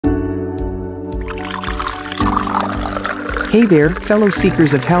Hey there, fellow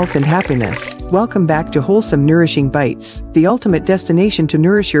seekers of health and happiness. Welcome back to Wholesome Nourishing Bites, the ultimate destination to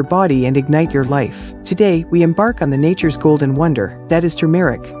nourish your body and ignite your life. Today, we embark on the nature's golden wonder, that is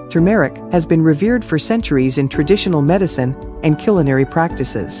turmeric. Turmeric has been revered for centuries in traditional medicine and culinary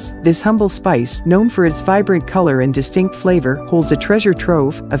practices. This humble spice, known for its vibrant color and distinct flavor, holds a treasure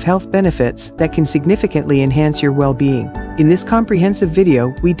trove of health benefits that can significantly enhance your well-being. In this comprehensive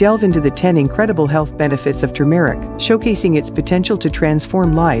video, we delve into the 10 incredible health benefits of turmeric, showcasing its potential to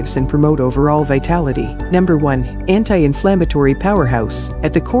transform lives and promote overall vitality. Number 1. Anti-inflammatory powerhouse.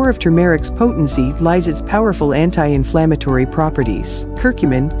 At the core of turmeric's potency lies its powerful anti-inflammatory properties.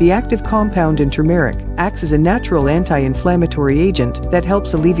 Curcumin, the active compound in turmeric, acts as a natural anti-inflammatory agent that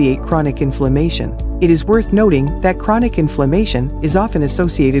helps alleviate chronic inflammation. It is worth noting that chronic inflammation is often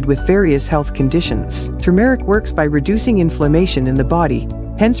associated with various health conditions. Turmeric works by reducing inflammation in the body,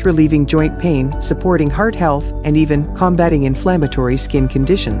 hence relieving joint pain, supporting heart health, and even combating inflammatory skin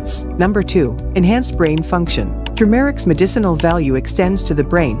conditions. Number 2. Enhanced brain function. Turmeric's medicinal value extends to the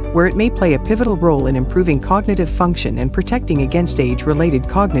brain, where it may play a pivotal role in improving cognitive function and protecting against age-related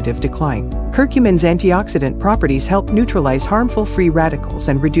cognitive decline. Curcumin's antioxidant properties help neutralize harmful free radicals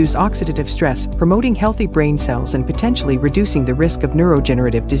and reduce oxidative stress, promoting healthy brain cells and potentially reducing the risk of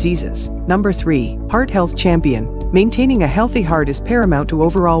neurodegenerative diseases. Number 3. Heart health champion. Maintaining a healthy heart is paramount to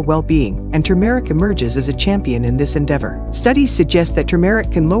overall well-being, and turmeric emerges as a champion in this endeavor. Studies suggest that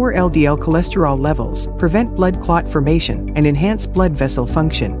turmeric can lower LDL cholesterol levels, prevent blood clot formation, and enhance blood vessel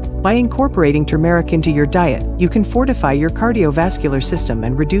function. By incorporating turmeric into your diet, you can fortify your cardiovascular system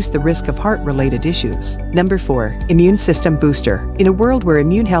and reduce the risk of heart-related issues. Number 4. Immune system booster. In a world where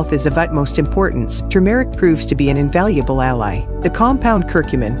immune health is of utmost importance, turmeric proves to be an invaluable ally. The compound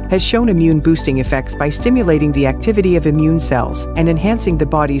curcumin has shown immune-boosting effects by stimulating the activity of immune cells and enhancing the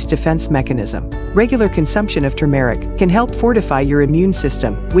body's defense mechanism. Regular consumption of turmeric can help fortify your immune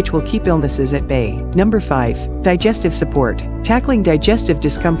system, which will keep illnesses at bay. Number 5. Digestive support. Tackling digestive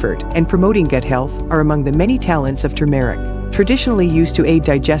discomfort and promoting gut health are among the many talents of turmeric. Traditionally used to aid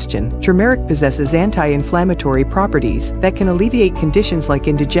digestion, turmeric possesses anti-inflammatory properties that can alleviate conditions like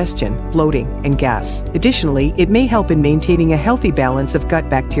indigestion, bloating, and gas. Additionally, it may help in maintaining a healthy balance of gut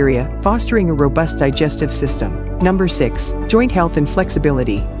bacteria, fostering a robust digestive system. Number 6. Joint health and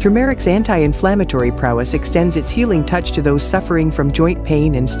flexibility. Turmeric's anti-inflammatory prowess extends its healing touch to those suffering from joint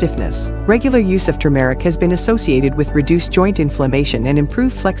pain and stiffness. Regular use of turmeric has been associated with reduced joint inflammation and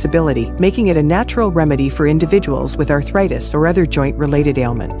improved flexibility, making it a natural remedy for individuals with arthritis or other joint-related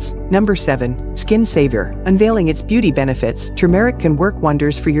ailments. Number 7. Skin savior. Unveiling its beauty benefits, turmeric can work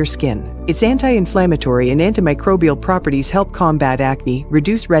wonders for your skin. Its anti-inflammatory and antimicrobial properties help combat acne,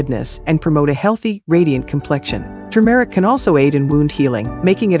 reduce redness, and promote a healthy, radiant complexion. Turmeric can also aid in wound healing,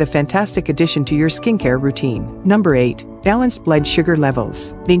 making it a fantastic addition to your skincare routine. Number 8. Balanced blood sugar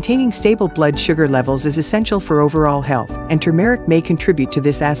levels. Maintaining stable blood sugar levels is essential for overall health, and turmeric may contribute to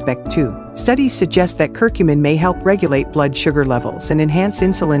this aspect too. Studies suggest that curcumin may help regulate blood sugar levels and enhance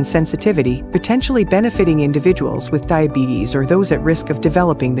insulin sensitivity, potentially benefiting individuals with diabetes or those at risk of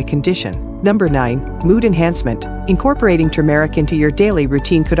developing the condition. Number 9. Mood enhancement. Incorporating turmeric into your daily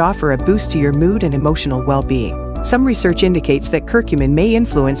routine could offer a boost to your mood and emotional well-being. Some research indicates that curcumin may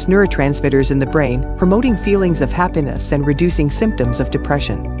influence neurotransmitters in the brain, promoting feelings of happiness and reducing symptoms of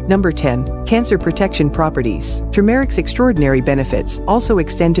depression. Number 10. Cancer protection properties. Turmeric's extraordinary benefits also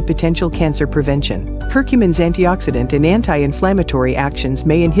extend to potential cancer prevention. Curcumin's antioxidant and anti-inflammatory actions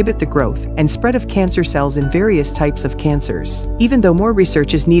may inhibit the growth and spread of cancer cells in various types of cancers. Even though more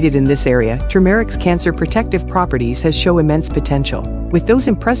research is needed in this area, turmeric's cancer protective properties has shown immense potential. With those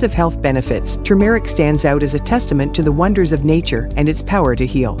impressive health benefits, turmeric stands out as a testament to the wonders of nature and its power to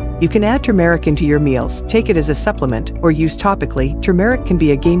heal. You can add turmeric into your meals, take it as a supplement, or use topically. Turmeric can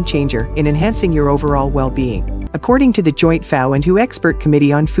be a game changer in enhancing your overall well-being. According to the Joint FAO and WHO Expert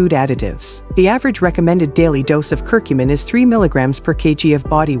Committee on Food Additives, the average recommended daily dose of curcumin is 3 mg per kg of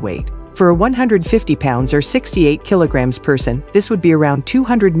body weight. For a 150 pounds or 68 kilograms person, this would be around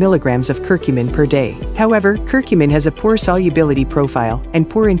 200 milligrams of curcumin per day. However, curcumin has a poor solubility profile and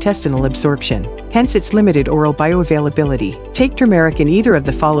poor intestinal absorption, hence its limited oral bioavailability. Take turmeric in either of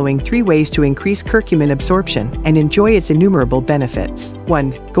the following 3 ways to increase curcumin absorption and enjoy its innumerable benefits.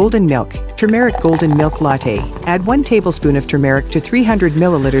 1. Golden milk. Turmeric golden milk latte. Add 1 tablespoon of turmeric to 300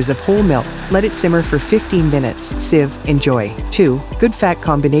 milliliters of whole milk. Let it simmer for 15 minutes. Sieve. Enjoy. 2. Good fat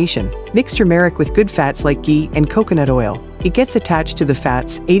combination. Mix turmeric with good fats like ghee and coconut oil. It gets attached to the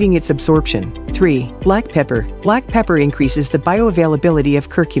fats, aiding its absorption. 3. Black pepper. Black pepper increases the bioavailability of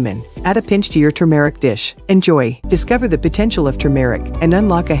curcumin. Add a pinch to your turmeric dish. Enjoy. Discover the potential of turmeric and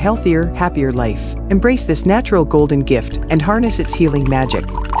unlock a healthier, happier life. Embrace this natural golden gift and harness its healing magic.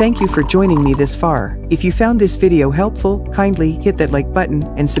 Thank you for joining me this far. If you found this video helpful, kindly hit that like button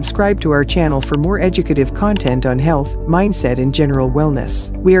and subscribe to our channel for more educative content on health, mindset, and general wellness.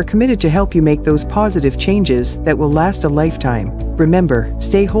 We are committed to help you make those positive changes that will last a lifetime. Remember,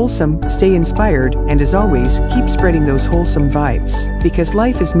 stay wholesome, stay inspired, and as always, keep spreading those wholesome vibes. Because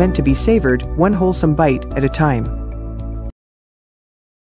life is meant to be savored, one wholesome bite at a time.